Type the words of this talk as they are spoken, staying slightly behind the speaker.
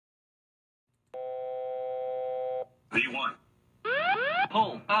V1.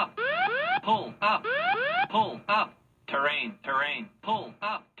 Pull up, pull up, pull up. Terrain, terrain, pull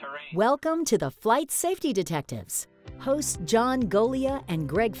up, terrain. Welcome to the Flight Safety Detectives. Hosts John Golia and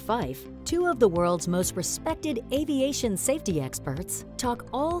Greg Fife, two of the world's most respected aviation safety experts, talk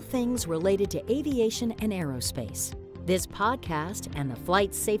all things related to aviation and aerospace. This podcast and the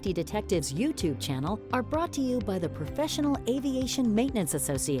Flight Safety Detectives YouTube channel are brought to you by the Professional Aviation Maintenance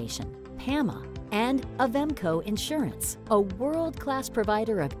Association, PAMA, and Avemco Insurance, a world-class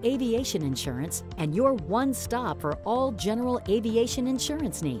provider of aviation insurance and your one-stop for all general aviation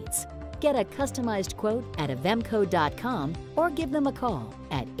insurance needs. Get a customized quote at avemco.com or give them a call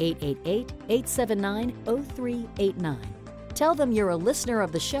at 888-879-0389. Tell them you're a listener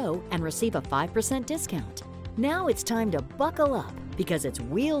of the show and receive a 5% discount. Now it's time to buckle up because it's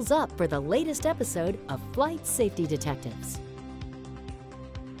wheels up for the latest episode of Flight Safety Detectives.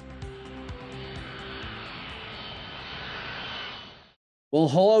 Well,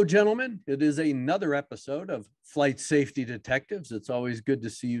 hello, gentlemen. It is another episode of Flight Safety Detectives. It's always good to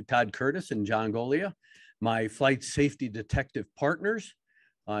see you, Todd Curtis and John Golia, my Flight Safety Detective partners.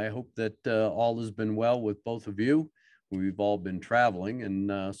 I hope that all has been well with both of you. We've all been traveling,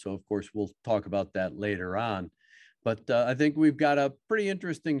 and so, of course, we'll talk about that later on. But I think we've got a pretty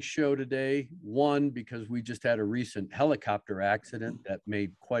interesting show today. One, because we just had a recent helicopter accident that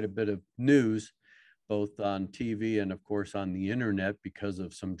made quite a bit of news, both on TV and, of course, on the internet because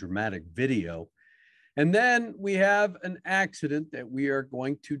of some dramatic video. And then we have an accident that we are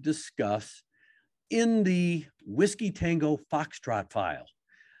going to discuss in the Whiskey Tango Foxtrot file.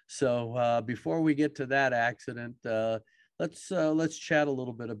 So before we get to that accident, let's chat a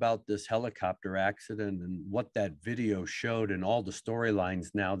little bit about this helicopter accident and what that video showed and all the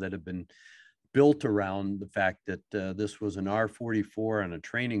storylines now that have been built around the fact that this was an R-44 on a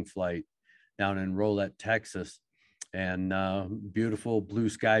training flight down in Rolette, Texas, and beautiful blue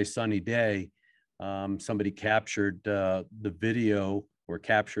sky, sunny day. Somebody captured the video or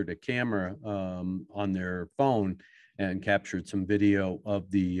captured a camera on their phone and captured some video of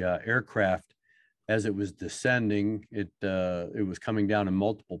the aircraft as it was descending. It was coming down in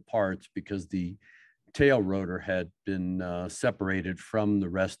multiple parts because the tail rotor had been separated from the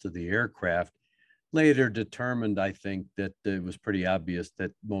rest of the aircraft. Later determined, I think, that it was pretty obvious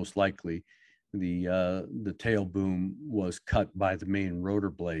that most likely the tail boom was cut by the main rotor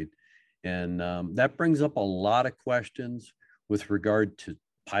blade. And that brings up a lot of questions with regard to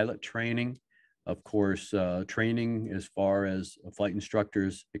pilot training. Of course, training as far as a flight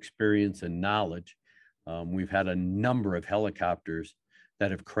instructor's experience and knowledge. We've had a number of helicopters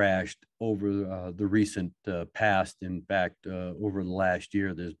that have crashed over the recent past. In fact, over the last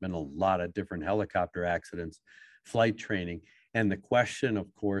year, there's been a lot of different helicopter accidents, flight training. And the question, of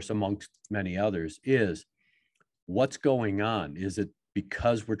course, amongst many others, is what's going on? Is it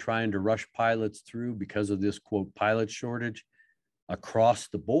because we're trying to rush pilots through because of this, quote, pilot shortage across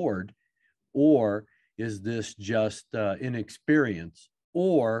the board? Or is this just inexperience?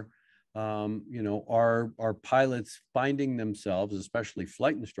 Or, are pilots finding themselves, especially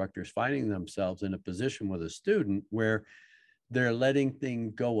flight instructors, finding themselves in a position with a student where they're letting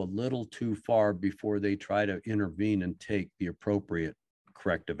things go a little too far before they try to intervene and take the appropriate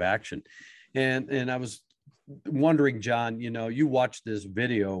corrective action? And I was wondering, John, you watched this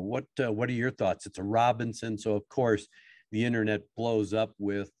video. What are your thoughts? It's a Robinson, so of course the internet blows up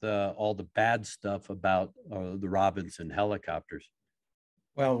with all the bad stuff about the Robinson helicopters.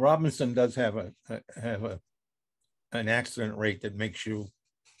 Well, Robinson does have an accident rate that makes you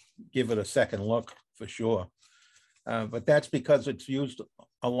give it a second look for sure. But that's because it's used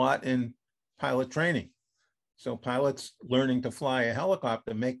a lot in pilot training. So pilots learning to fly a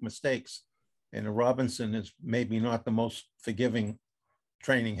helicopter make mistakes. And a Robinson is maybe not the most forgiving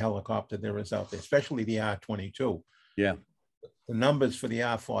training helicopter there is out there, especially the R-22. Yeah. The numbers for the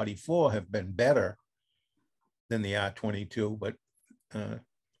R-44 have been better than the R-22, but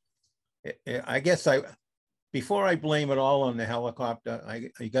I guess before I blame it all on the helicopter,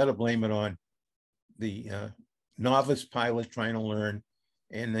 I got to blame it on the novice pilot trying to learn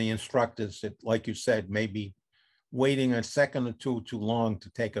and the instructors that, like you said, maybe waiting a second or two too long to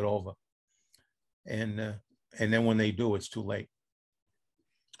take it over. And then when they do, it's too late.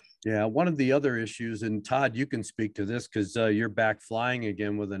 Yeah, one of the other issues, and Todd, you can speak to this because you're back flying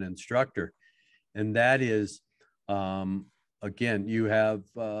again with an instructor, and that is, again, you have,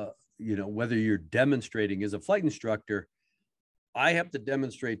 whether you're demonstrating as a flight instructor, I have to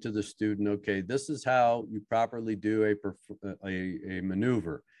demonstrate to the student, okay, this is how you properly do a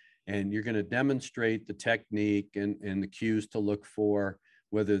maneuver, and you're going to demonstrate the technique and the cues to look for,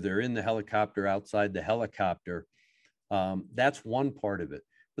 whether they're in the helicopter, outside the helicopter. That's one part of it.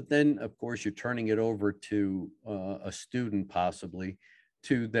 But then, of course, you're turning it over to a student possibly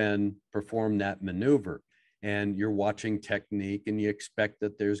to then perform that maneuver. And you're watching technique, and you expect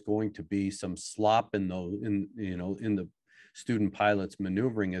that there's going to be some slop in the student pilot's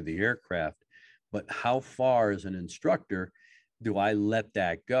maneuvering of the aircraft. But how far, as an instructor, do I let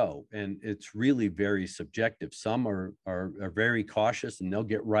that go? And it's really very subjective. Some are very cautious, and they'll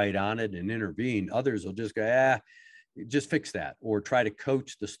get right on it and intervene. Others will just go, just fix that, or try to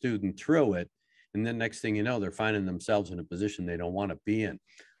coach the student through it. And then next thing you know, they're finding themselves in a position they don't want to be in.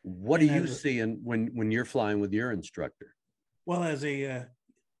 What do you see when you're flying with your instructor? Well, as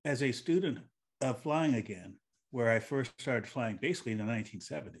a student of flying again, where I first started flying basically in the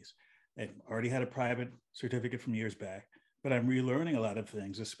 1970s, I already had a private certificate from years back, but I'm relearning a lot of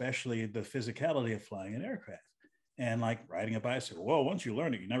things, especially the physicality of flying an aircraft, and like riding a bicycle. Well, once you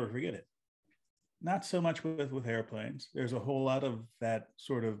learn it, you never forget it. Not so much with airplanes. There's a whole lot of that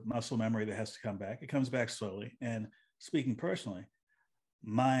sort of muscle memory that has to come back. It comes back slowly. And speaking personally,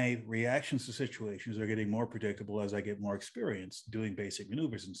 my reactions to situations are getting more predictable as I get more experience doing basic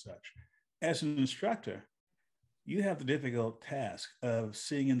maneuvers and such. As an instructor, you have the difficult task of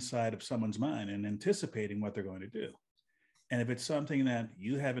seeing inside of someone's mind and anticipating what they're going to do. And if it's something that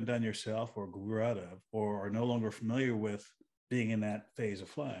you haven't done yourself or grew out of or are no longer familiar with being in that phase of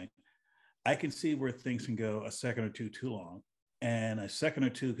flying, I can see where things can go a second or two too long. And a second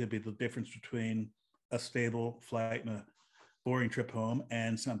or two could be the difference between a stable flight and a boring trip home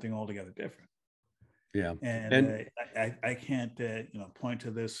and something altogether different. Yeah. And I can't point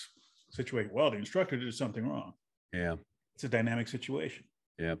to this situation. Well, the instructor did something wrong. Yeah. It's a dynamic situation.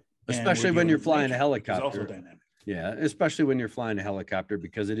 Yeah. Especially when you're flying a helicopter. It's also dynamic. Yeah. Especially when you're flying a helicopter,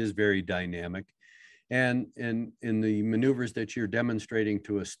 because it is very dynamic. And in the maneuvers that you're demonstrating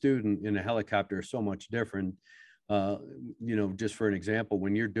to a student in a helicopter are so much different. Just for an example,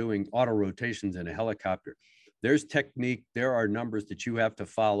 when you're doing auto rotations in a helicopter, there's technique, there are numbers that you have to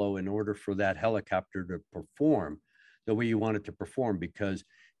follow in order for that helicopter to perform the way you want it to perform, because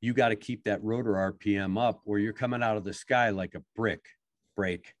you got to keep that rotor RPM up or you're coming out of the sky like a brick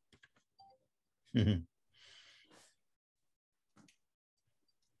break. Mm-hmm.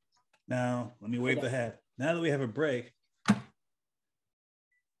 Now, let me wave the hat. Now that we have a break,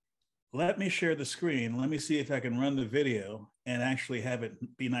 let me share the screen. Let me see if I can run the video and actually have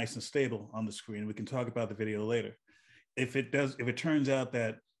it be nice and stable on the screen. We can talk about the video later. If it turns out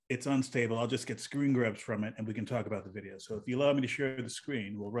that it's unstable, I'll just get screen grabs from it and we can talk about the video. So if you allow me to share the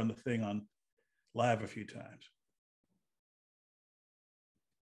screen, we'll run the thing on live a few times.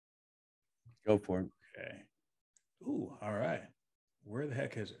 Go for it. Okay. Ooh, all right. Where the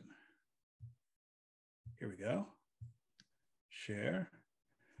heck is it? Here we go. Share.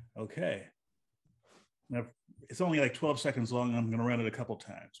 Okay. Now, it's only like 12 seconds long. I'm going to run it a couple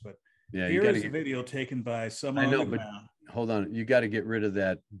times, but yeah, here is a video taken by someone on the ground. Hold on. You got to get rid of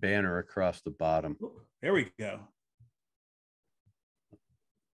that banner across the bottom. There we go.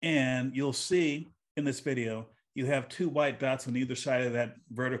 And you'll see in this video, you have two white dots on either side of that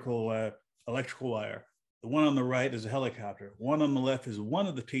vertical electrical wire. The one on the right is a helicopter. One on the left is one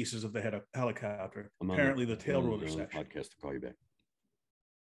of the pieces of the helicopter, apparently the tail rotor section. Podcast to call you back.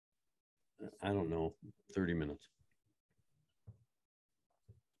 I don't know, 30 minutes.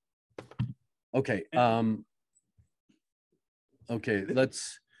 Okay. Okay,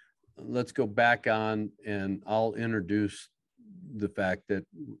 let's go back on and I'll introduce the fact that,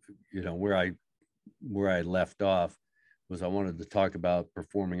 where I left off was I wanted to talk about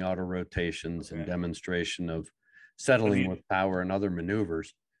performing auto rotations and demonstration of settling with power and other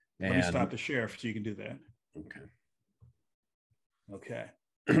maneuvers. Let me stop the share so you can do that. Okay.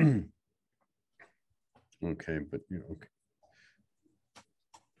 Okay. Okay, but okay.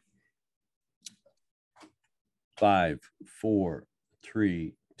 5, 4,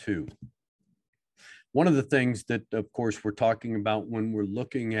 3, 2. One of the things that, of course, we're talking about when we're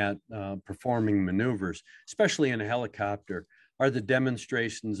looking at performing maneuvers, especially in a helicopter, are the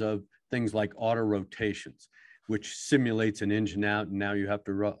demonstrations of things like auto rotations, which simulates an engine out, and now you have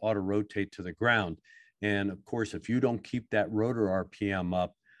to auto rotate to the ground. And of course, if you don't keep that rotor RPM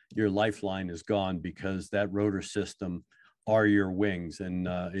up, your lifeline is gone, because that rotor system are your wings. And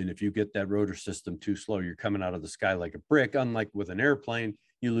if you get that rotor system too slow, you're coming out of the sky like a brick. Unlike with an airplane,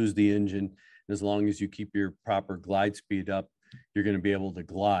 you lose the engine. As long as you keep your proper glide speed up, you're going to be able to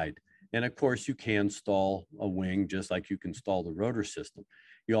glide. And of course, you can stall a wing just like you can stall the rotor system.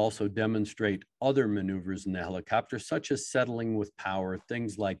 You also demonstrate other maneuvers in the helicopter, such as settling with power,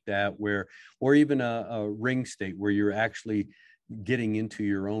 things like that, or even a ring state where you're actually getting into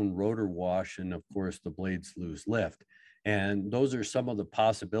your own rotor wash, and of course the blades lose lift. And those are some of the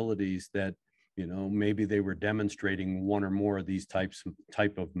possibilities that, you know, maybe they were demonstrating one or more of these type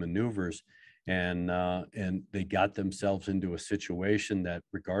of maneuvers, and they got themselves into a situation that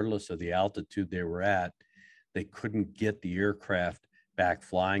regardless of the altitude they were at, they couldn't get the aircraft back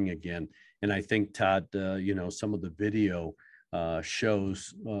flying again. And I think, Todd, you know, some of the video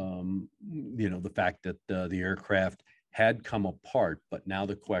shows, you know, the fact that the aircraft had come apart, but now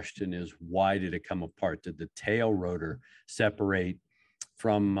the question is, why did it come apart? Did the tail rotor separate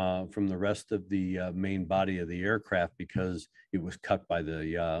from the rest of the main body of the aircraft because it was cut by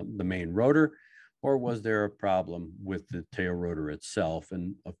the main rotor, or was there a problem with the tail rotor itself?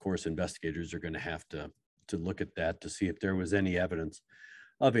 And of course, investigators are going to have to look at that to see if there was any evidence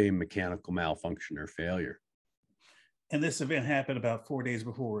of a mechanical malfunction or failure. And this event happened about 4 days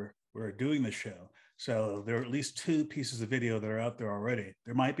before we were doing the show. So there are at least 2 pieces of video that are out there already.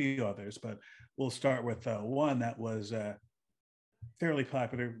 There might be others, but we'll start with one that was fairly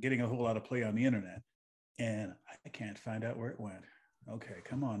popular, getting a whole lot of play on the internet. And I can't find out where it went. Okay,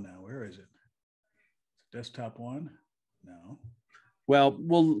 come on now. Where is it? Desktop one? No. Well,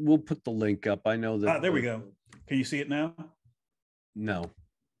 we'll put the link up. I know that. There we go. Can you see it now? No.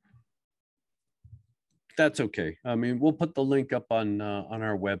 That's okay. I mean, we'll put the link up on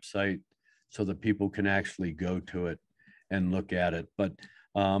our website so that people can actually go to it and look at it. But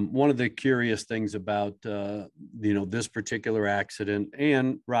one of the curious things about you know, this particular accident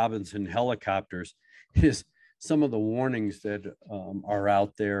and Robinson helicopters is some of the warnings that are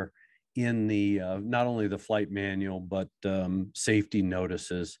out there in the not only the flight manual, but safety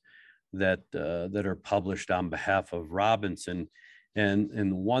notices that are published on behalf of Robinson.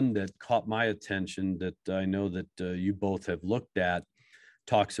 And one that caught my attention that I know that you both have looked at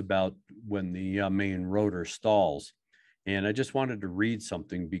talks about when the main rotor stalls. And I just wanted to read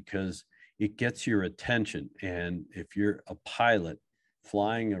something because it gets your attention. And if you're a pilot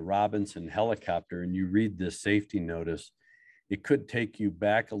flying a Robinson helicopter and you read this safety notice, it could take you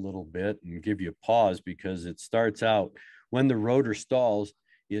back a little bit and give you pause, because it starts out, when the rotor stalls,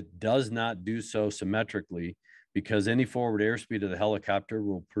 it does not do so symmetrically, because any forward airspeed of the helicopter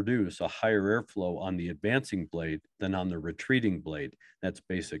will produce a higher airflow on the advancing blade than on the retreating blade. That's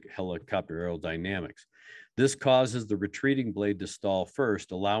basic helicopter aerodynamics. This causes the retreating blade to stall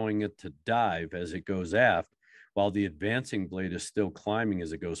first, allowing it to dive as it goes aft, while the advancing blade is still climbing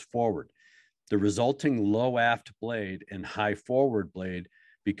as it goes forward. The resulting low aft blade and high forward blade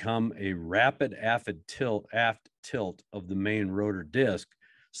become a rapid aft tilt of the main rotor disc,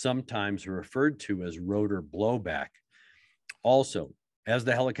 sometimes referred to as rotor blowback. Also, as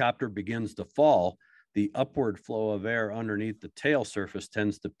the helicopter begins to fall, the upward flow of air underneath the tail surface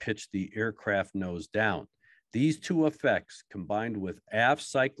tends to pitch the aircraft nose down. These two effects, combined with aft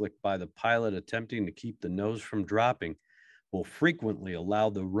cyclic by the pilot attempting to keep the nose from dropping, will frequently allow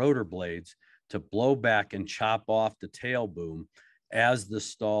the rotor blades to blow back and chop off the tail boom as the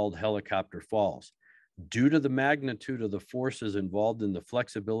stalled helicopter falls. Due to the magnitude of the forces involved in the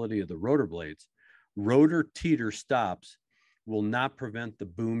flexibility of the rotor blades, rotor teeter stops will not prevent the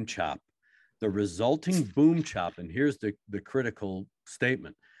boom chop. The resulting boom chop, and here's the critical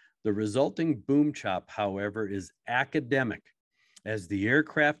statement, the resulting boom chop, however, is academic, as the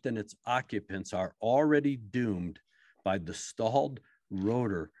aircraft and its occupants are already doomed by the stalled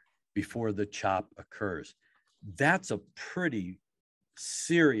rotor before the chop occurs. That's a pretty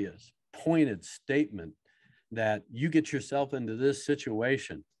serious, pointed statement that you get yourself into this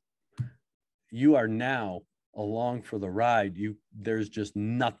situation, you are now along for the ride. There's just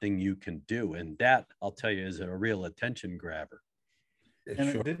nothing you can do. And that, I'll tell you, is a real attention grabber. And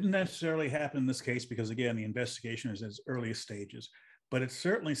it didn't necessarily happen in this case because, again, the investigation is in its earliest stages, but it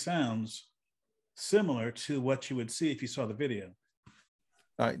certainly sounds similar to what you would see if you saw the video.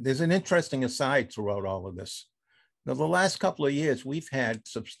 There's an interesting aside throughout all of this. Now, the last couple of years, we've had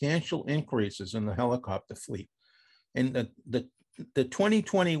substantial increases in the helicopter fleet. And the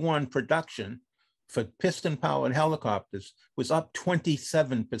 2021 production for piston-powered helicopters was up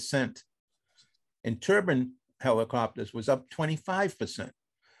 27%. And turbine helicopters was up 25%.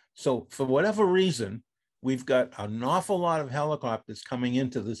 So for whatever reason, we've got an awful lot of helicopters coming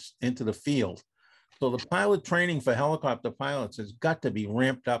into the field. So the pilot training for helicopter pilots has got to be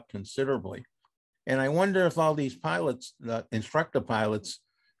ramped up considerably. And I wonder if all these pilots, the instructor pilots,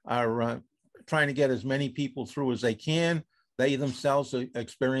 are trying to get as many people through as they can. They themselves are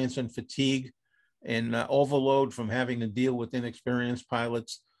experiencing fatigue and overload from having to deal with inexperienced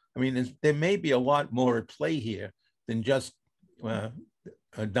pilots. I mean, there may be a lot more at play here than just a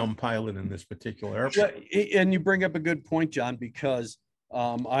dumb pilot in this particular airplane. Yeah, and you bring up a good point, John, because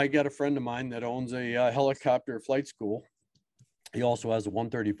I got a friend of mine that owns a helicopter flight school, He also has a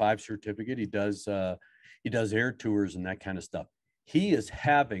 135 certificate. He does air tours and that kind of stuff. He is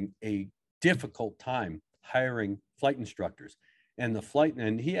having a difficult time hiring flight instructors,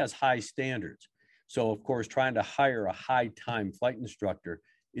 and he has high standards. So of course, trying to hire a high-time flight instructor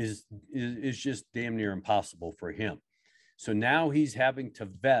is just damn near impossible for him. So now he's having to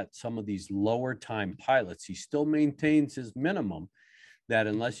vet some of these lower time pilots. He still maintains his minimum that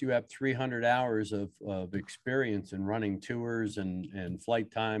unless you have 300 hours of experience in running tours and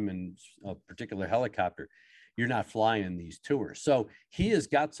flight time and a particular helicopter, you're not flying these tours. So he has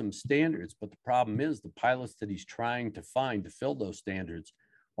got some standards, but the problem is the pilots that he's trying to find to fill those standards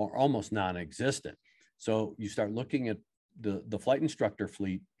are almost non-existent. So you start looking at the flight instructor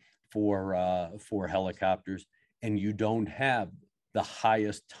fleet for helicopters, and you don't have the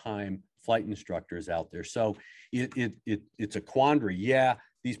highest time flight instructors out there. So it's a quandary. Yeah,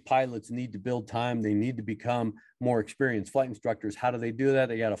 these pilots need to build time. They need to become more experienced flight instructors. How do they do that?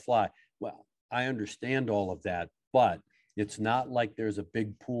 They got to fly. Well, I understand all of that, but it's not like there's a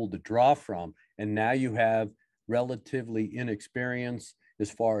big pool to draw from. And now you have relatively inexperienced as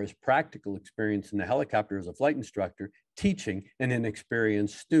far as practical experience in the helicopter as a flight instructor teaching an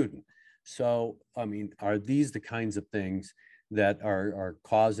inexperienced student. So, I mean, are these the kinds of things that are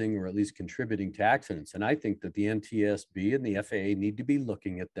causing or at least contributing to accidents? And I think that the NTSB and the FAA need to be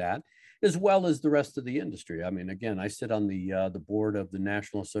looking at that, as well as the rest of the industry. I mean, again, I sit on the board of the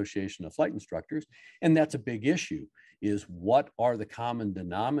National Association of Flight Instructors, and that's a big issue, is what are the common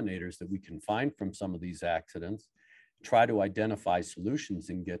denominators that we can find from some of these accidents, try to identify solutions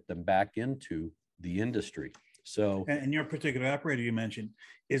and get them back into the industry. So, and your particular operator you mentioned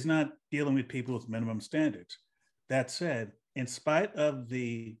is not dealing with people with minimum standards. That said, in spite of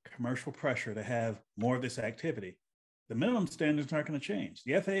the commercial pressure to have more of this activity, the minimum standards aren't going to change.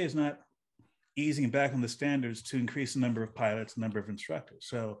 The FAA is not easing back on the standards to increase the number of pilots, the number of instructors.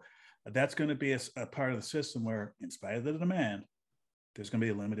 So that's going to be a part of the system where, in spite of the demand, there's going to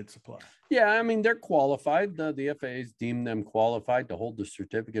be a limited supply. Yeah, I mean, they're qualified. The FAA's deemed them qualified to hold the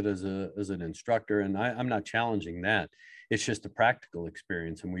certificate as an instructor, and I'm not challenging that. It's just a practical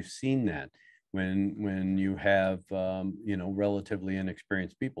experience, and we've seen that when you have relatively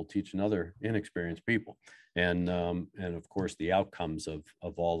inexperienced people teaching other inexperienced people, and of course the outcomes of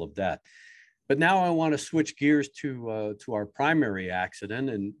all of that. But now I want to switch gears to our primary accident,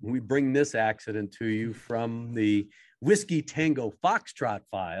 and we bring this accident to you from the Whiskey Tango Foxtrot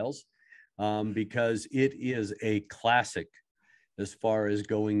files, because it is a classic as far as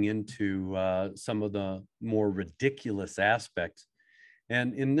going into some of the more ridiculous aspects.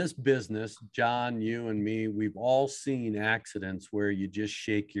 And in this business, John, you and me, we've all seen accidents where you just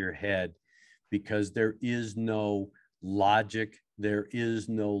shake your head because there is no logic, there is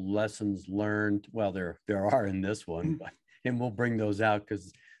no lessons learned. Well, there are in this one, and we'll bring those out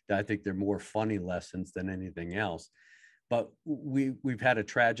because I think they're more funny lessons than anything else. But we've had a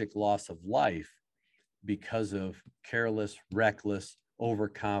tragic loss of life because of careless, reckless,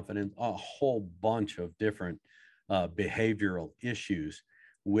 overconfident, a whole bunch of different behavioral issues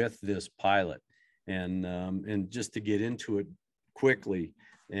with this pilot. And just to get into it quickly,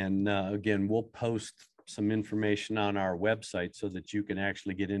 and again, we'll post some information on our website so that you can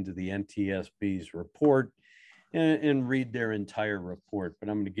actually get into the NTSB's report and read their entire report. But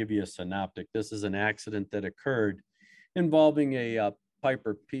I'm going to give you a synoptic. This is an accident that occurred involving a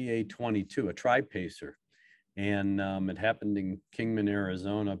Piper PA22, a Tri-Pacer. And it happened in Kingman,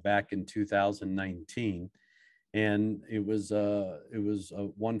 Arizona back in 2019. And it was a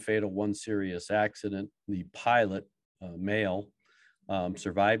one fatal, one serious accident. The pilot, male,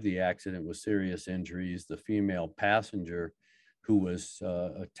 survived the accident with serious injuries. The female passenger, who was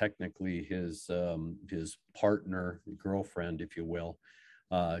technically his partner, girlfriend, if you will,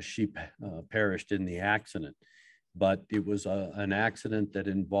 she perished in the accident. But it was an accident that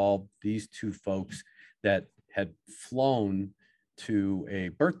involved these two folks that had flown to a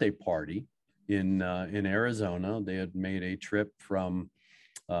birthday party in Arizona. They had made a trip from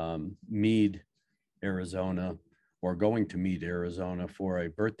Meade, Arizona, or going to Meade, Arizona for a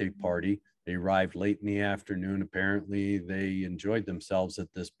birthday party. They arrived late in the afternoon. Apparently, they enjoyed themselves at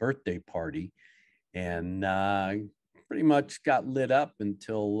this birthday party and pretty much got lit up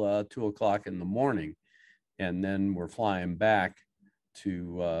until 2 o'clock in the morning. And then we're flying back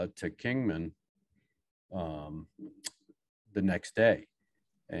to Kingman the next day.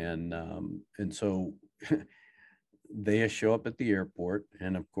 And so they show up at the airport,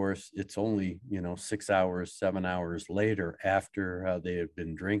 and of course it's only 6 hours, 7 hours later after they had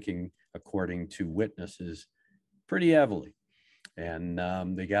been drinking, according to witnesses, pretty heavily. And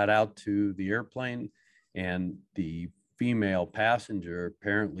they got out to the airplane, and the female passenger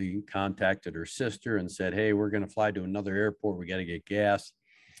apparently contacted her sister and said, hey, we're going to fly to another airport. We got to get gas.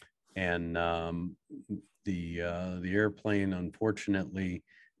 And the airplane, unfortunately,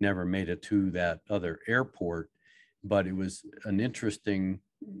 never made it to that other airport. But it was an interesting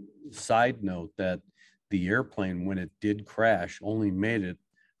side note that the airplane, when it did crash, only made it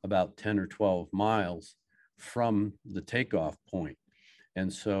about 10 or 12 miles from the takeoff point.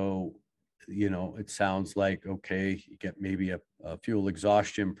 And so, you know, it sounds like, okay, you get maybe a fuel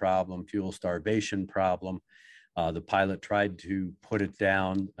exhaustion problem, fuel starvation problem. The pilot tried to put it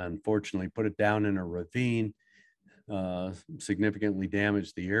down, unfortunately, put it down in a ravine, significantly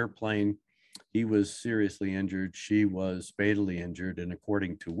damaged the airplane. He was seriously injured. She was fatally injured. And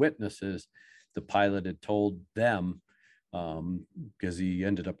according to witnesses, the pilot had told them, because he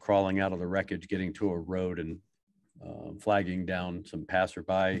ended up crawling out of the wreckage, getting to a road and flagging down some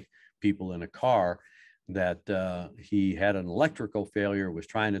passerby people in a car, that he had an electrical failure, was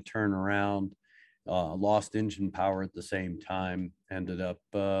trying to turn around, lost engine power at the same time, ended up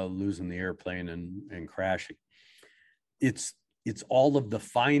losing the airplane and crashing. It's all of the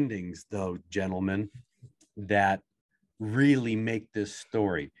findings, though, gentlemen, that really make this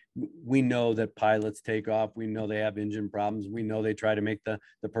story. We know that pilots take off. We know they have engine problems. We know they try to make the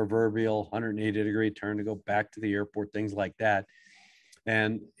proverbial 180-degree turn to go back to the airport, things like that.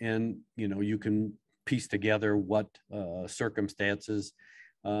 And you know, you can piece together what circumstances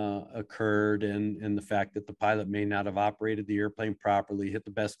occurred, and the fact that the pilot may not have operated the airplane properly, hit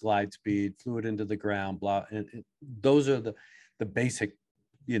the best glide speed, flew it into the ground, blah. And those are the basic,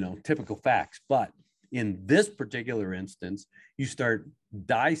 you know, typical facts. But in this particular instance, you start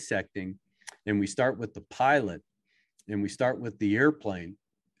dissecting, and we start with the pilot, and we start with the airplane,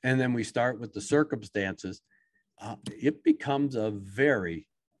 and then we start with the circumstances. It becomes a very,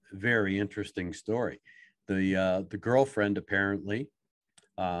 very interesting story. The girlfriend apparently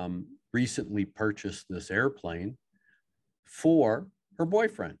recently purchased this airplane for her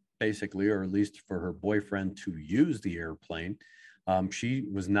boyfriend, basically, or at least for her boyfriend to use the airplane. She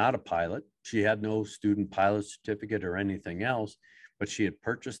was not a pilot. She had no student pilot certificate or anything else, but she had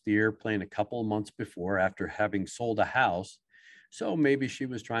purchased the airplane a couple of months before after having sold a house. So maybe she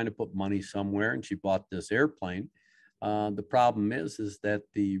was trying to put money somewhere and she bought this airplane. The problem is that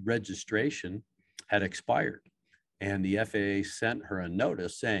the registration had expired, and the FAA sent her a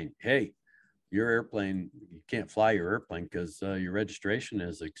notice saying, hey, your airplane, you can't fly your airplane because your registration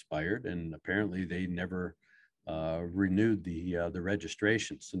has expired. And apparently they never renewed the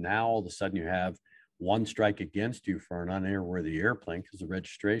registration. So now all of a sudden you have one strike against you for an unairworthy airplane because the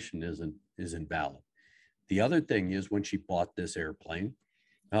registration isn't valid. The other thing is, when she bought this airplane,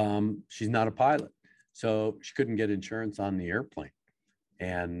 she's not a pilot, so she couldn't get insurance on the airplane.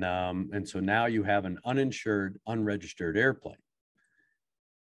 And so now you have an uninsured, unregistered airplane.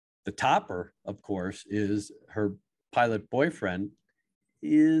 The topper, of course, is her pilot boyfriend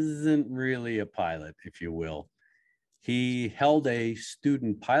isn't really a pilot, if you will. He held a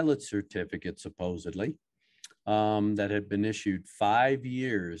student pilot certificate, supposedly, that had been issued 5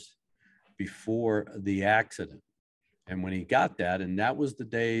 years before the accident. And when he got that, and that was the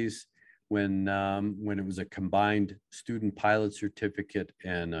days when it was a combined student pilot certificate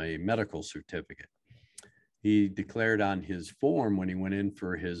and a medical certificate. He declared on his form when he went in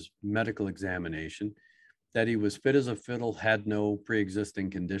for his medical examination that he was fit as a fiddle, had no pre-existing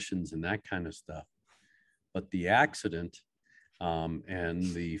conditions and that kind of stuff. But the accident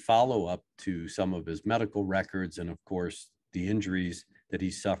and the follow-up to some of his medical records, and of course the injuries that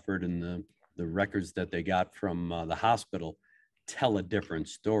he suffered and the records that they got from the hospital, tell a different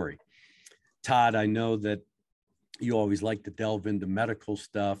story. Todd, I know that you always like to delve into medical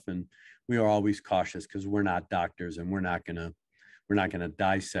stuff, and we are always cautious because we're not doctors and we're not gonna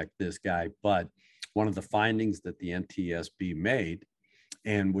dissect this guy. But one of the findings that the NTSB made,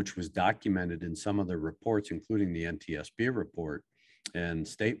 and which was documented in some of the reports, including the NTSB report and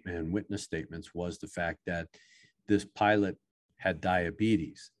witness statements, was the fact that this pilot had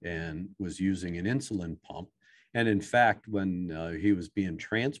diabetes and was using an insulin pump. And in fact, when he was being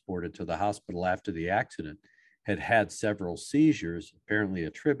transported to the hospital after the accident, had several seizures apparently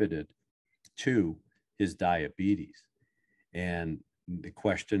attributed to his diabetes. And the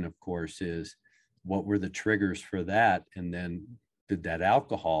question, of course, is what were the triggers for that? And then did that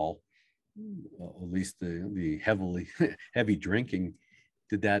alcohol, at least the heavy drinking,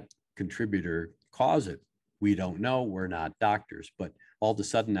 did that contributor cause it? We don't know. We're not doctors. But all of a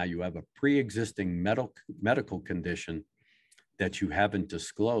sudden now you have a pre-existing medical condition that you haven't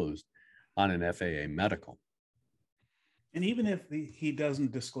disclosed on an FAA medical. And even if he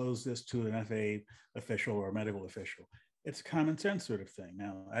doesn't disclose this to an FAA official or a medical official, it's a common sense sort of thing.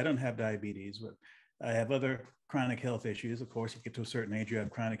 Now, I don't have diabetes, but I have other chronic health issues. Of course, you get to a certain age, you have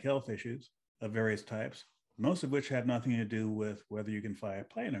chronic health issues of various types, most of which have nothing to do with whether you can fly a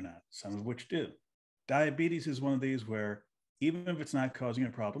plane or not, some of which do. Diabetes is one of these where even if it's not causing a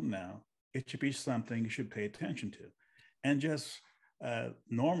problem now, it should be something you should pay attention to. And just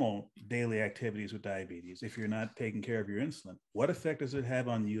normal daily activities with diabetes, if you're not taking care of your insulin, what effect does it have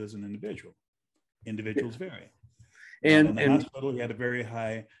on you as an individual? Individuals vary. In the hospital, he had a very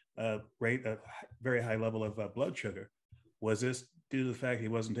high rate, a very high level of blood sugar. Was this due to the fact he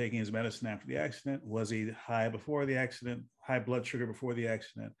wasn't taking his medicine after the accident? Was he high before the accident, high blood sugar before the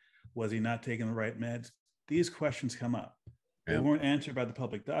accident? Was he not taking the right meds? These questions come up. They weren't answered by the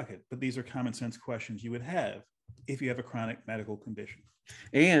public docket, but these are common sense questions you would have if you have a chronic medical condition.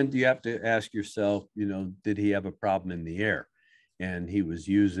 And you have to ask yourself, did he have a problem in the air? And he was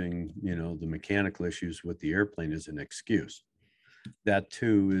using, the mechanical issues with the airplane as an excuse. That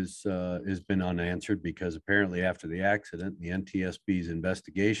too has been unanswered because apparently after the accident, the NTSB's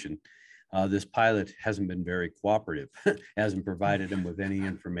investigation, this pilot hasn't been very cooperative, hasn't provided him with any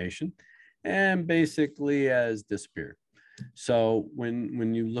information, and basically has disappeared. So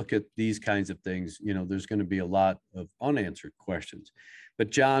when you look at these kinds of things, there's going to be a lot of unanswered questions.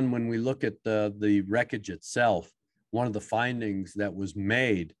 But John, when we look at the wreckage itself, one of the findings that was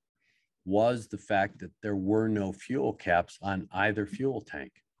made was the fact that there were no fuel caps on either fuel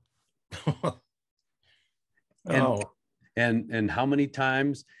tank. And how many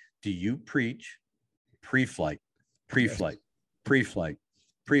times do you preach pre-flight, pre-flight, pre-flight,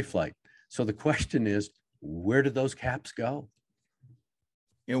 pre-flight? So the question is, where did those caps go?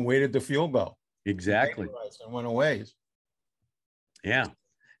 And where did the fuel go? Exactly. And went away. Yeah.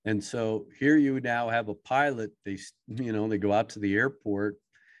 And so here you now have a pilot, they go out to the airport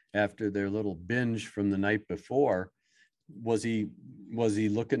after their little binge from the night before. Was he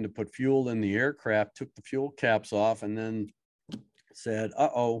looking to put fuel in the aircraft, took the fuel caps off, and then said,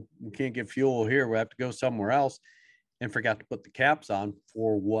 uh-oh, we can't get fuel here, we have to go somewhere else, and forgot to put the caps on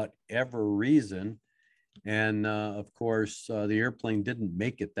for whatever reason. And of course, the airplane didn't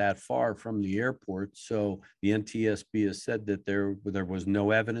make it that far from the airport. So the NTSB has said that there was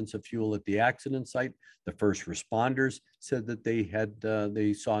no evidence of fuel at the accident site. The first responders said that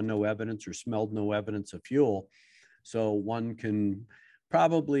they saw no evidence or smelled no evidence of fuel. So one can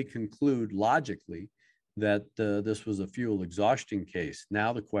probably conclude logically that this was a fuel exhaustion case.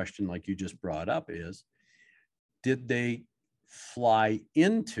 Now the question, like you just brought up, is, did they fly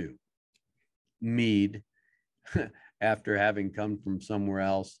into Meade after having come from somewhere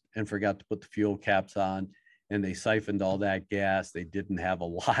else and forgot to put the fuel caps on, and they siphoned all that gas? They didn't have a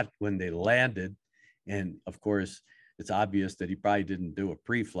lot when they landed. And of course, it's obvious that he probably didn't do a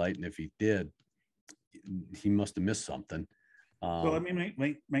pre-flight. And if he did, he must have missed something. Well, let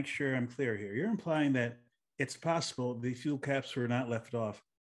me make sure I'm clear here. You're implying that it's possible the fuel caps were not left off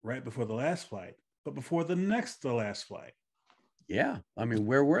right before the last flight, but before the last flight. Yeah. I mean,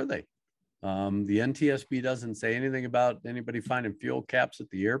 where were they? The NTSB doesn't say anything about anybody finding fuel caps at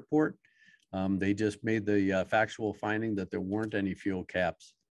the airport. They just made the factual finding that there weren't any fuel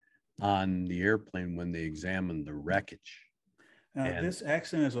caps on the airplane when they examined the wreckage. Now, this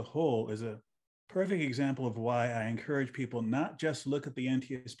accident as a whole is a perfect example of why I encourage people not just look at the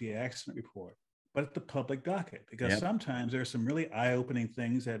NTSB accident report, but at the public docket, because sometimes there's some really eye-opening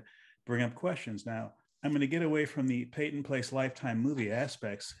things that bring up questions. Now, I'm going to get away from the Peyton Place Lifetime movie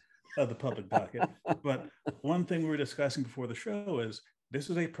aspects of the public docket. But one thing we were discussing before the show is this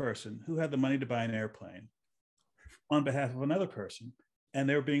is a person who had the money to buy an airplane on behalf of another person, and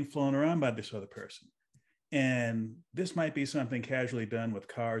they were being flown around by this other person. And this might be something casually done with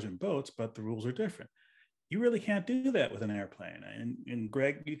cars and boats, but the rules are different. You really can't do that with an airplane. And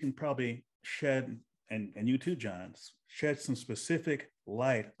Greg, you can probably shed, and you too, John, shed some specific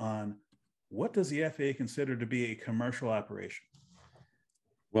light on what does the FAA consider to be a commercial operation?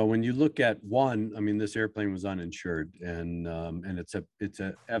 Well, when you look at one, I mean, this airplane was uninsured, and it's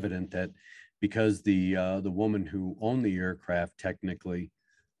evident that because the woman who owned the aircraft technically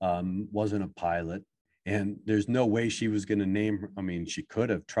wasn't a pilot, and there's no way she was going to name her. I mean, she could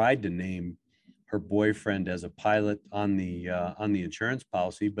have tried to name her boyfriend as a pilot on the insurance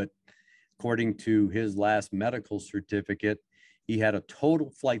policy, but according to his last medical certificate, he had a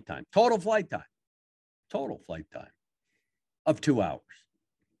total flight time of 2 hours.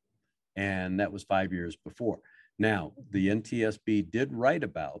 And that was 5 years before. Now, the NTSB did write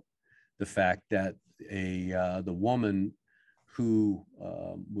about the fact that the woman who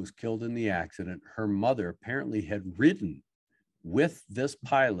was killed in the accident, her mother apparently had ridden with this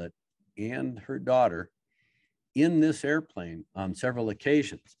pilot and her daughter in this airplane on several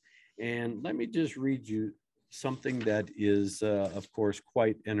occasions. And let me just read you something that is, of course,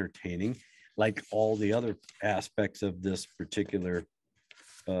 quite entertaining, like all the other aspects of this particular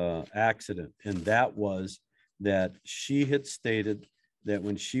accident. And that was that she had stated that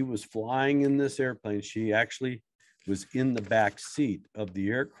when she was flying in this airplane, she actually was in the back seat of the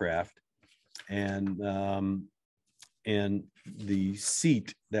aircraft, and the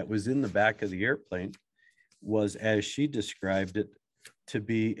seat that was in the back of the airplane was, as she described it, to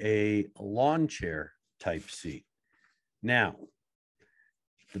be a lawn chair type seat. Now,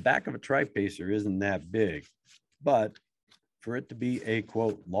 the back of a Tri-Pacer isn't that big, but for it to be a,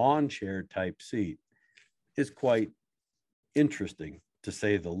 quote, lawn chair type seat is quite interesting, to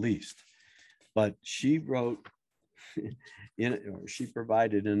say the least. But she wrote, she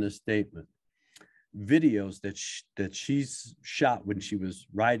provided in a statement, videos that she's shot when she was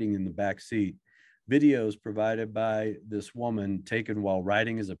riding in the back seat. Videos provided by this woman taken while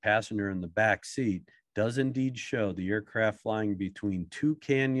riding as a passenger in the back seat does indeed show the aircraft flying between two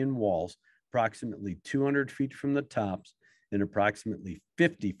canyon walls, approximately 200 feet from the tops and approximately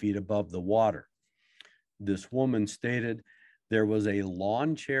 50 feet above the water. This woman stated there was a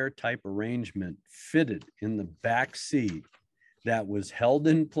lawn chair type arrangement fitted in the back seat that was held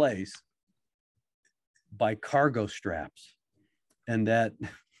in place by cargo straps, and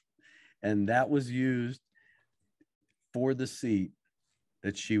that was used for the seat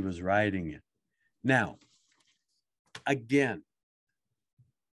that she was riding in. Now, again,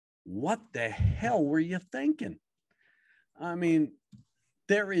 what the hell were you thinking? I mean,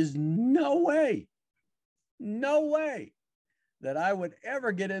 there is no way that I would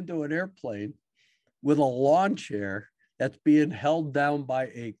ever get into an airplane with a lawn chair that's being held down by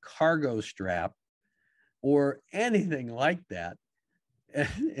a cargo strap or anything like that,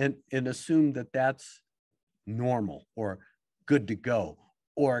 and assume that that's normal or good to go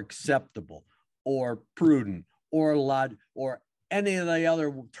or acceptable or prudent or allowed or any of the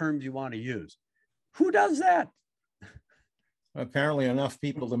other terms you want to use. Who does that? Apparently enough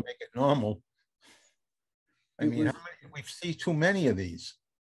people to make it normal. I mean, how many, we see too many of these.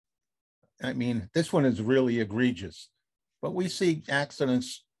 I mean, this one is really egregious, but we see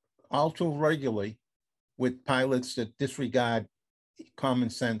accidents all too regularly with pilots that disregard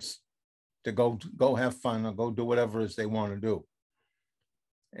common sense to go have fun or go do whatever it is they want to do.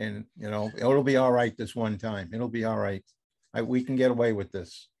 And, you know, it'll be all right this one time. It'll be all right. We can get away with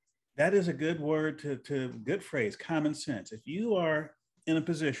this. That is a good word good phrase, common sense. If you are in a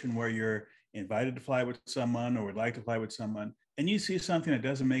position where you're invited to fly with someone or would like to fly with someone, and you see something that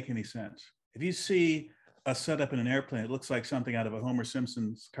doesn't make any sense. If you see a setup in an airplane, it looks like something out of a Homer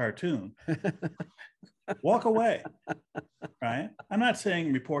Simpson's cartoon, walk away, right? I'm not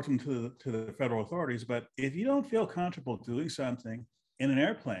saying report them to the federal authorities, but if you don't feel comfortable doing something in an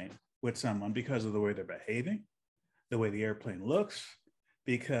airplane with someone because of the way they're behaving, the way the airplane looks,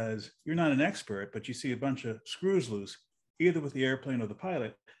 because you're not an expert, but you see a bunch of screws loose, either with the airplane or the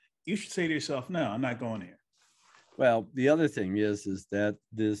pilot, you should say to yourself, no, I'm not going here. Well, the other thing is that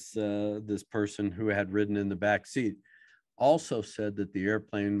this person who had ridden in the back seat also said that the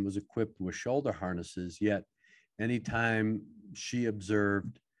airplane was equipped with shoulder harnesses, yet anytime she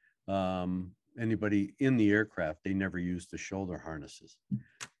observed anybody in the aircraft, they never used the shoulder harnesses.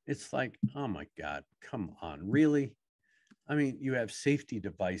 It's like, oh my God, come on, really? I mean, you have safety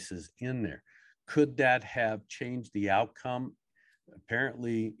devices in there. Could that have changed the outcome?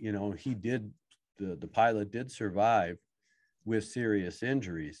 Apparently, you know, the pilot did survive with serious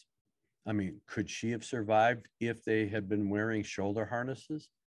injuries. I mean, could she have survived if they had been wearing shoulder harnesses?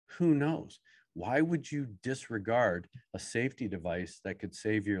 Who knows? Why would you disregard a safety device that could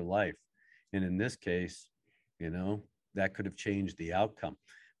save your life? And in this case, you know, that could have changed the outcome.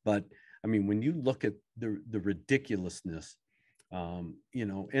 But I mean, when you look at the ridiculousness, you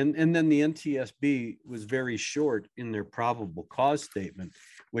know, and then the NTSB was very short in their probable cause statement,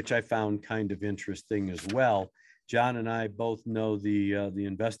 which I found kind of interesting as well. John and I both know the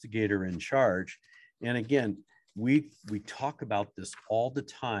investigator in charge. And again, we talk about this all the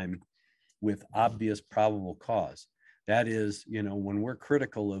time with obvious probable cause. That is, you know, when we're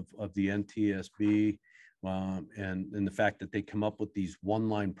critical of the NTSB and the fact that they come up with these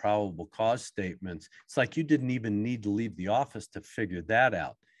one-line probable cause statements, it's like you didn't even need to leave the office to figure that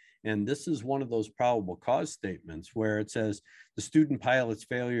out. And this is one of those probable cause statements where it says the student pilot's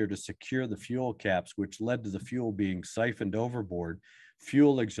failure to secure the fuel caps, which led to the fuel being siphoned overboard,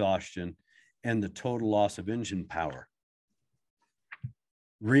 fuel exhaustion, and the total loss of engine power.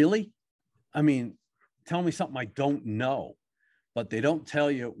 Really? I mean, tell me something I don't know. but they don't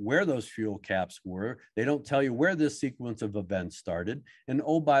tell you where those fuel caps were. They don't tell you where this sequence of events started. And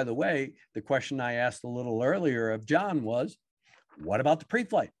oh, by the way, the question I asked a little earlier of John was, what about the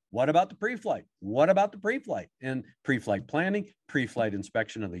pre-flight? What about the pre-flight? What about the pre-flight? And pre-flight planning, pre-flight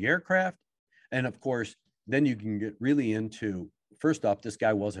inspection of the aircraft. And of course, then you can get really into, first off, this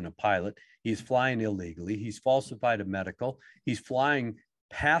guy wasn't a pilot. He's flying illegally. He's falsified a medical. He's flying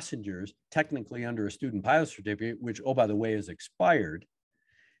passengers technically under a student pilot certificate, which, oh, by the way, is expired.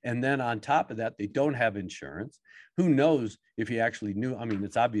 And then on top of that, they don't have insurance. Who knows if he actually knew? I mean,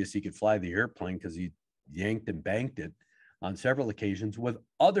 it's obvious he could fly the airplane because he yanked and banked it on several occasions with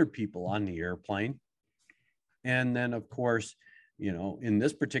other people on the airplane. And then, of course, you know, in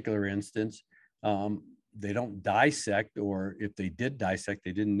this particular instance, they don't dissect, or if they did dissect,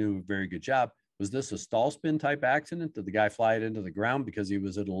 they didn't do a very good job. Was this a stall spin type accident? Did the guy fly it into the ground because he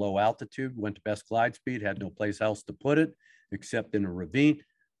was at a low altitude, went to best glide speed, had no place else to put it except in a ravine?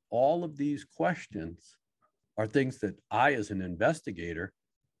 All of these questions are things that I, as an investigator,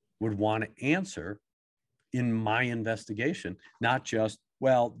 would want to answer in my investigation, not just,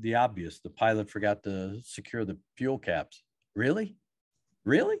 well, the obvious, the pilot forgot to secure the fuel caps. Really?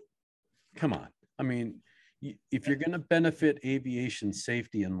 Really? Come on. I mean, if you're going to benefit aviation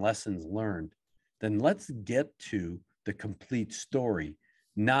safety and lessons learned, then let's get to the complete story,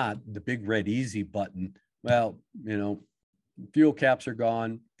 not the big red easy button. Well, you know, fuel caps are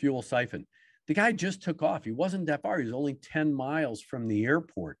gone, fuel siphon. The guy just took off. He wasn't that far. He was only 10 miles from the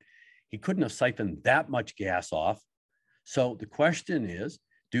airport. He couldn't have siphoned that much gas off. So the question is,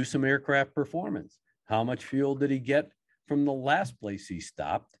 do some aircraft performance. How much fuel did he get from the last place he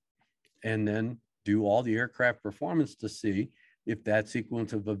stopped? And then do all the aircraft performance to see if that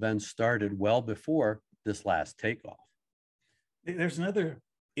sequence of events started well before this last takeoff. There's another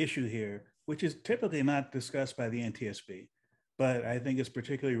issue here, which is typically not discussed by the NTSB, but I think it's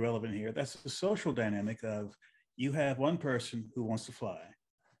particularly relevant here. That's the social dynamic of, you have one person who wants to fly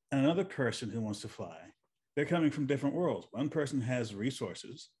and another person who wants to fly. They're coming from different worlds. One person has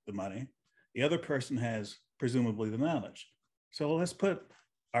resources, the money. The other person has presumably the knowledge. So let's put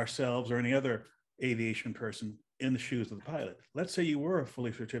ourselves or any other aviation person in the shoes of the pilot. Let's say you were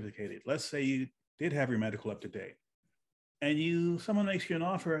fully certificated. Let's say you did have your medical up to date, and someone makes you an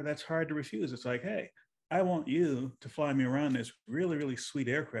offer that's hard to refuse. It's like, hey, I want you to fly me around this really, really sweet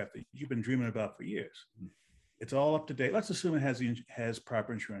aircraft that you've been dreaming about for years. It's all up to date. Let's assume it has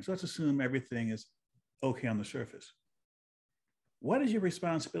proper insurance. Let's assume everything is okay on the surface. What is your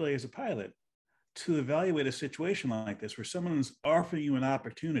responsibility as a pilot to evaluate a situation like this where someone's offering you an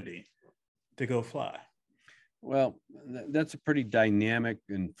opportunity to go fly? Well, that's a pretty dynamic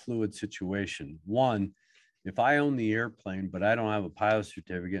and fluid situation. One, if I own the airplane, but I don't have a pilot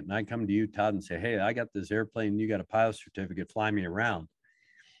certificate, and I come to you, Todd, and say, hey, I got this airplane, you got a pilot certificate, fly me around.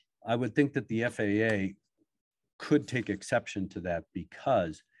 I would think that the FAA could take exception to that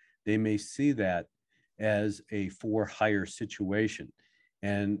because they may see that as a for hire situation.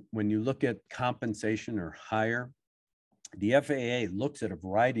 And when you look at compensation or hire, the FAA looks at a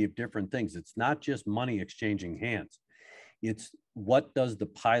variety of different things. It's not just money exchanging hands. It's what does the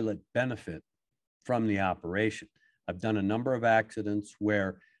pilot benefit from the operation. I've done a number of accidents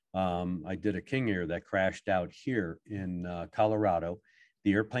where I did a King Air that crashed out here in Colorado.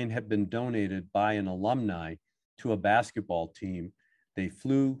 The airplane had been donated by an alumni to a basketball team. They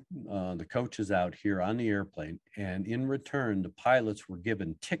flew the coaches out here on the airplane, and in return, the pilots were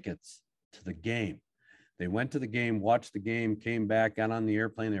given tickets to the game. They went to the game, watched the game, came back, got on the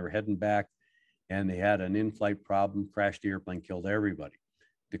airplane, they were heading back, and they had an in-flight problem, crashed the airplane, killed everybody.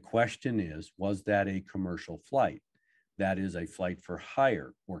 The question is, was that a commercial flight? That is a flight for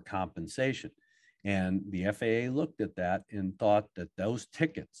hire or compensation. And the FAA looked at that and thought that those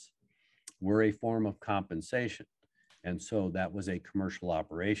tickets were a form of compensation. And so that was a commercial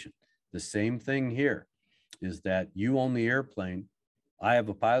operation. The same thing here is that you own the airplane. I have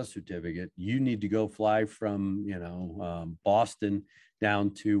a pilot certificate. You need to go fly from, Boston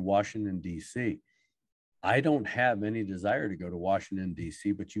down to Washington, D.C. I don't have any desire to go to Washington,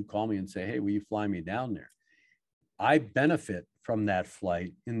 D.C., but you call me and say, hey, will you fly me down there? I benefit from that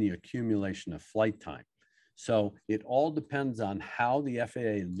flight in the accumulation of flight time. So it all depends on how the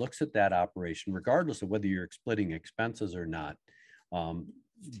FAA looks at that operation, regardless of whether you're splitting expenses or not,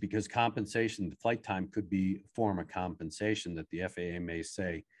 because compensation, the flight time could be a form of compensation that the FAA may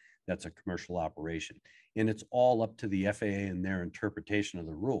say that's a commercial operation. And it's all up to the FAA and their interpretation of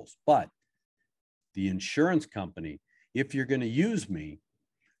the rules. But the insurance company, if you're going to use me,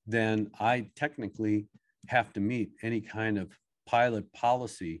 then I technically have to meet any kind of pilot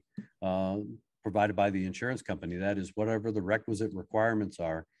policy provided by the insurance company. That is whatever the requisite requirements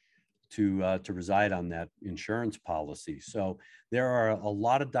are to reside on that insurance policy. So there are a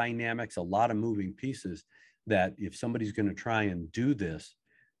lot of dynamics, a lot of moving pieces that if somebody's going to try and do this,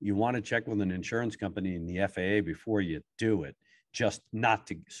 you want to check with an insurance company and the FAA before you do it, just not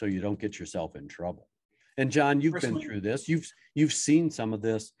to, so you don't get yourself in trouble. And John, you've been through this. You've seen some of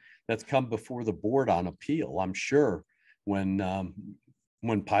this that's come before the board on appeal. I'm sure when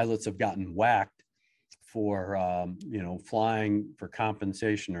pilots have gotten whacked for flying for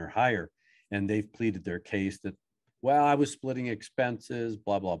compensation or hire, and they've pleaded their case that, well, I was splitting expenses,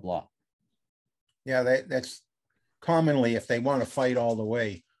 blah blah blah. Yeah, that's commonly, if they want to fight all the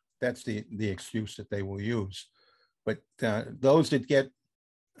way, that's the excuse that they will use. But those that get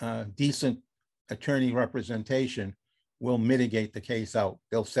decent attorney representation will mitigate the case out.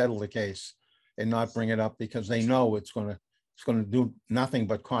 They'll settle the case and not bring it up because they know it's going to do nothing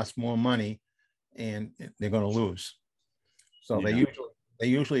but cost more money, and they're going to lose. So yeah. they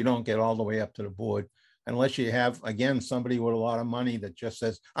usually don't get all the way up to the board unless you have, again, somebody with a lot of money that just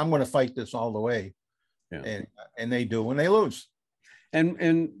says, I'm going to fight this all the way. Yeah. And they do when they lose.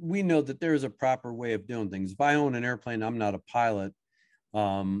 And we know that there is a proper way of doing things. If I own an airplane, I'm not a pilot,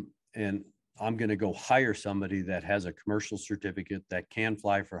 and I'm going to go hire somebody that has a commercial certificate that can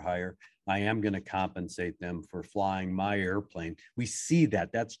fly for hire, I am going to compensate them for flying my airplane. We see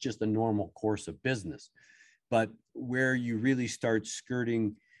that. That's just a normal course of business. But where you really start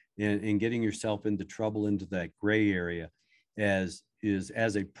skirting and getting yourself into trouble, into that gray area, as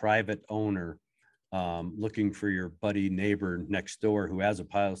a private owner, looking for your buddy neighbor next door who has a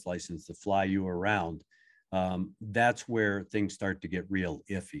pilot's license to fly you around, that's where things start to get real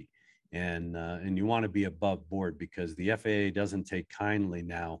iffy. And you want to be above board, because the FAA doesn't take kindly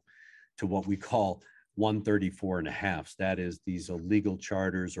now to what we call 134.5s. That is these illegal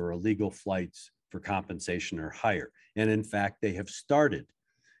charters or illegal flights for compensation or hire. And in fact, they have started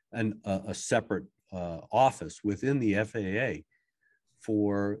a separate office within the FAA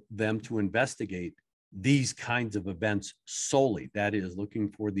for them to investigate these kinds of events solely. That is, looking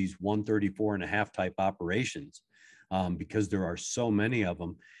for these 134.5 type operations, because there are so many of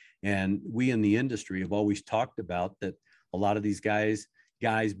them. And we in the industry have always talked about that a lot of these guys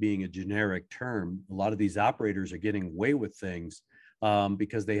being a generic term, a lot of these operators are getting away with things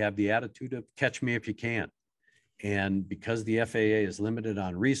because they have the attitude of catch me if you can. And because the FAA is limited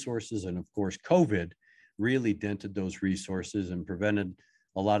on resources, and of course, COVID really dented those resources and prevented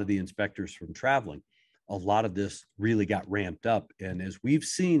a lot of the inspectors from traveling, a lot of this really got ramped up. And as we've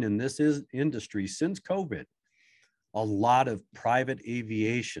seen in this industry since COVID, a lot of private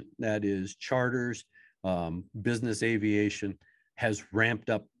aviation, that is charters, business aviation, has ramped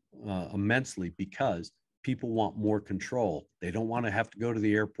up immensely because people want more control. They don't want to have to go to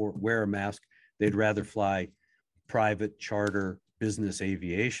the airport, wear a mask. They'd rather fly private charter business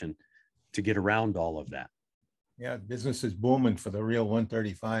aviation to get around all of that. Yeah, business is booming for the real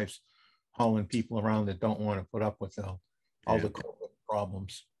 135s, hauling people around that don't want to put up with all the COVID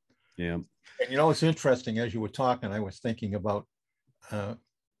problems. Yeah. And it's interesting, as you were talking, I was thinking about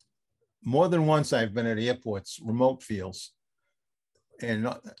more than once I've been at airports, remote fields. And,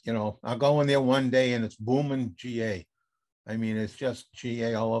 I'll go in there one day and it's booming GA. I mean, it's just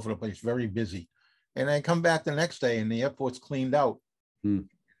GA all over the place, very busy. And I come back the next day and the airport's cleaned out. And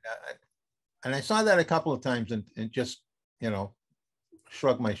I saw that a couple of times and just,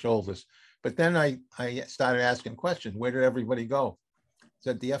 shrug my shoulders. But then I started asking questions. Where did everybody go?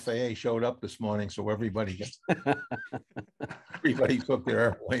 Said the FAA showed up this morning, so everybody took their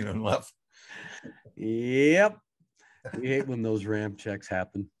airplane and left. Yep. We hate when those ramp checks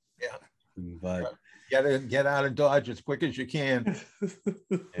happen. Yeah. But get out of Dodge as quick as you can.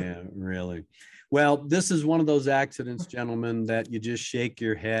 Yeah, really. Well, this is one of those accidents, gentlemen, that you just shake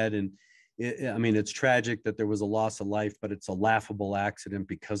your head. And it's tragic that there was a loss of life, but it's a laughable accident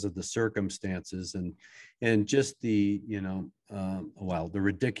because of the circumstances and just the, the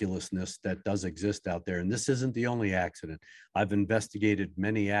ridiculousness that does exist out there. And this isn't the only accident. I've investigated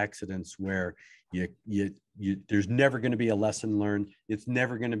many accidents where there's never going to be a lesson learned. It's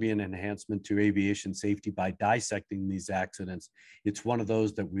never going to be an enhancement to aviation safety by dissecting these accidents. It's one of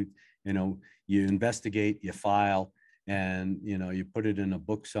those that you investigate, you file, and you put it in a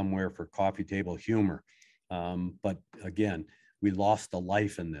book somewhere for coffee table humor. But again, we lost a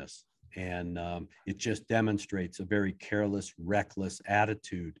life in this, and it just demonstrates a very careless, reckless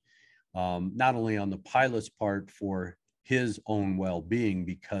attitude, not only on the pilot's part for his own well-being,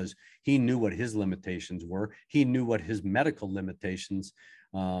 because he knew what his limitations were, he knew what his medical limitations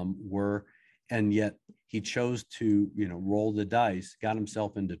were, and yet he chose to roll the dice, got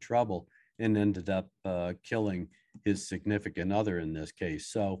himself into trouble, and ended up killing his significant other in this case.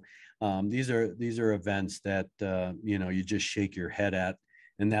 So these are events that you just shake your head at,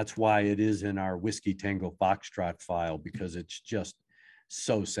 and that's why it is in our Whiskey Tango Foxtrot file, because it's just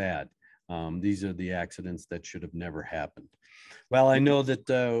so sad. These are the accidents that should have never happened. Well, I know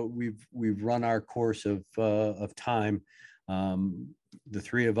that we've run our course of time. The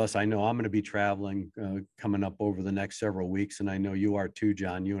three of us, I know I'm going to be traveling coming up over the next several weeks, and I know you are too,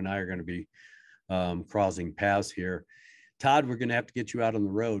 John. You and I are going to be crossing paths here. Todd, we're going to have to get you out on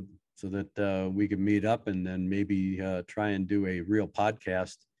the road so that we can meet up and then maybe try and do a real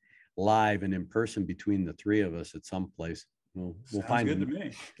podcast live and in person between the three of us at some place. We'll find good to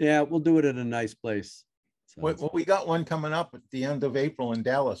me. Yeah, we'll do it at a nice place. So. Well, we got one coming up at the end of April in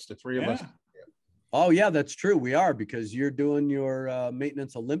Dallas, the three of us. Oh, yeah, that's true. We are, because you're doing your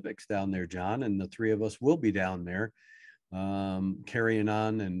maintenance Olympics down there, John, and the three of us will be down there carrying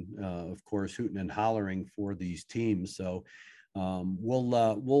on and, of course, hooting and hollering for these teams. So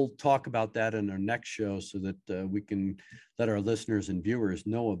we'll talk about that in our next show so that we can let our listeners and viewers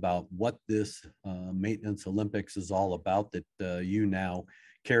know about what this maintenance Olympics is all about, that you now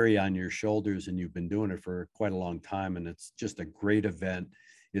carry on your shoulders, and you've been doing it for quite a long time. And it's just a great event.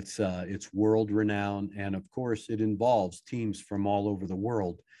 It's world renowned. And of course, it involves teams from all over the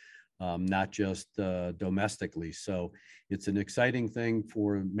world, not just domestically. So it's an exciting thing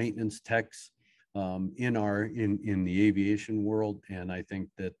for maintenance techs in the aviation world. And I think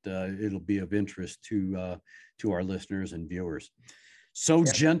that it'll be of interest to our listeners and viewers. So,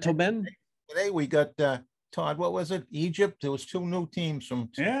 gentlemen. Today we got, Todd, what was it? Egypt? There was two new teams from.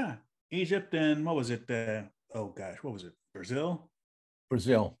 Yeah, Egypt and what was it? What was it? Brazil?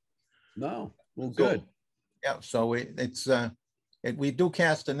 No. Well, good. Yeah, so we do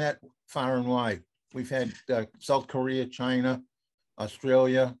cast the net far and wide. We've had South Korea, China,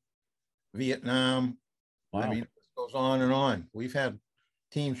 Australia, Vietnam. Wow. I mean, it goes on and on. We've had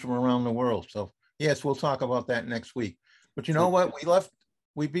teams from around the world. So yes, we'll talk about that next week. But you know what?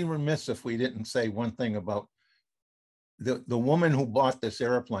 We'd be remiss if we didn't say one thing about the woman who bought this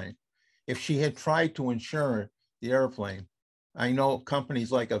airplane. If she had tried to insure the airplane, I know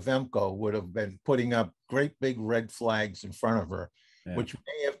companies like Avemco would have been putting up great big red flags in front of her, which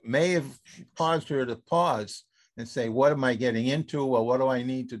may have caused her to pause and say, what am I getting into? Or what do I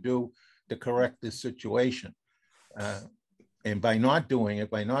need to do to correct this situation? And by not doing it,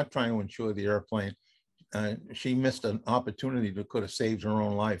 by not trying to insure the airplane, she missed an opportunity that could have saved her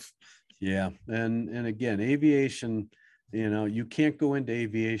own life. Yeah. And again, aviation, you can't go into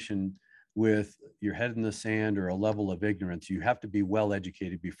aviation with your head in the sand or a level of ignorance. You have to be well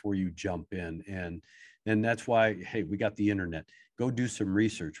educated before you jump in. And that's why, hey, we got the internet. Go do some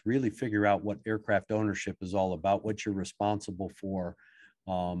research, really figure out what aircraft ownership is all about, what you're responsible for,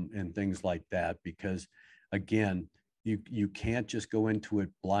 and things like that. Because again, you can't just go into it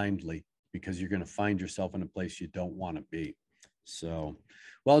blindly, because you're going to find yourself in a place you don't want to be. So,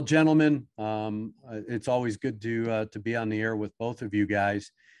 well, gentlemen, it's always good to be on the air with both of you guys.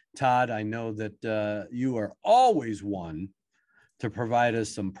 Todd, I know that you are always one to provide us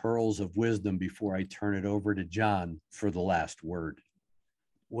some pearls of wisdom before I turn it over to John for the last word.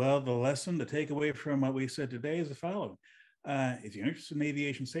 Well, the lesson to take away from what we said today is the following. If you're interested in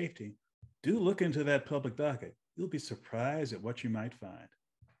aviation safety, do look into that public docket. You'll be surprised at what you might find.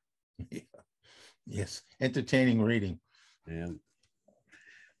 Yeah. Yes, entertaining reading. Yeah.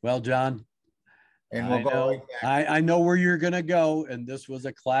 Well, John, and we'll go I know where you're going to go, and this was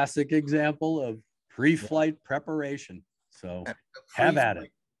a classic example of pre-flight preparation. So have at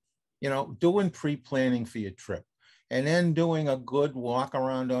it. Doing pre-planning for your trip, and then doing a good walk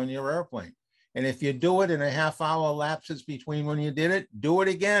around on your airplane. And if you do it in a half-hour lapses between when you did it, do it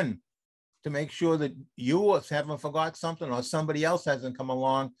again to make sure that you haven't forgot something or somebody else hasn't come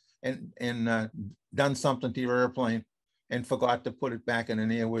along and done something to your airplane and forgot to put it back in an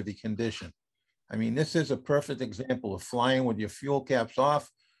airworthy condition. I mean, this is a perfect example of flying with your fuel caps off.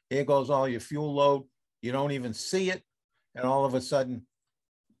 Here goes all your fuel load. You don't even see it. And all of a sudden,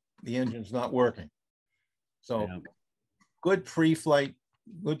 the engine's not working. So good pre-flight,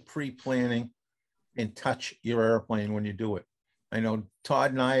 good pre-planning, and touch your airplane when you do it. I know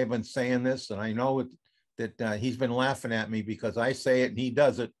Todd and I have been saying this, and I know that he's been laughing at me because I say it and he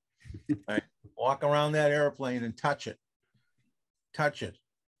does it. Right? Walk around that airplane and touch it. Touch it.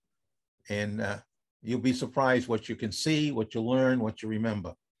 And you'll be surprised what you can see, what you learn, what you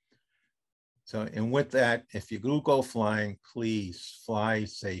remember. So, and with that, if you do go flying, please fly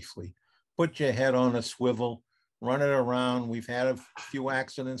safely. Put your head on a swivel, run it around. We've had a few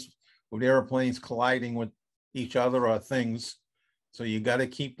accidents with airplanes colliding with each other or things. So you got to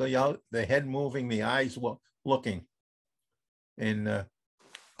keep the head moving, the eyes looking. And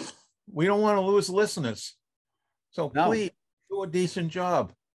we don't want to lose listeners. So please do a decent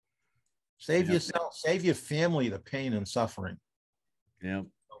job. Save yourself, save your family the pain and suffering. Yeah,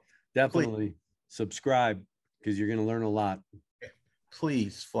 definitely subscribe because you're going to learn a lot.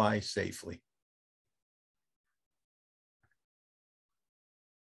 Please fly safely.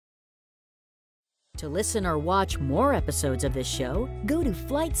 To listen or watch more episodes of this show, go to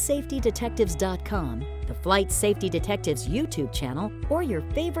flightsafetydetectives.com, the Flight Safety Detectives YouTube channel, or your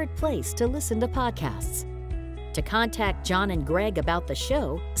favorite place to listen to podcasts. To contact John and Greg about the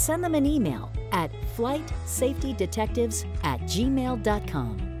show, send them an email at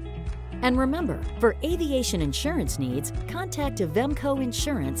flightsafetydetectives@gmail.com. And remember, for aviation insurance needs, contact Avemco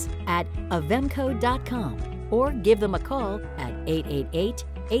Insurance at avemco.com or give them a call at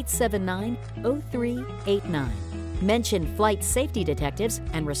 888-879-0389. Mention Flight Safety Detectives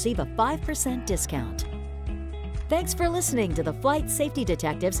and receive a 5% discount. Thanks for listening to the Flight Safety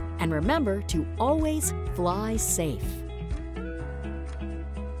Detectives, and remember to always fly safe.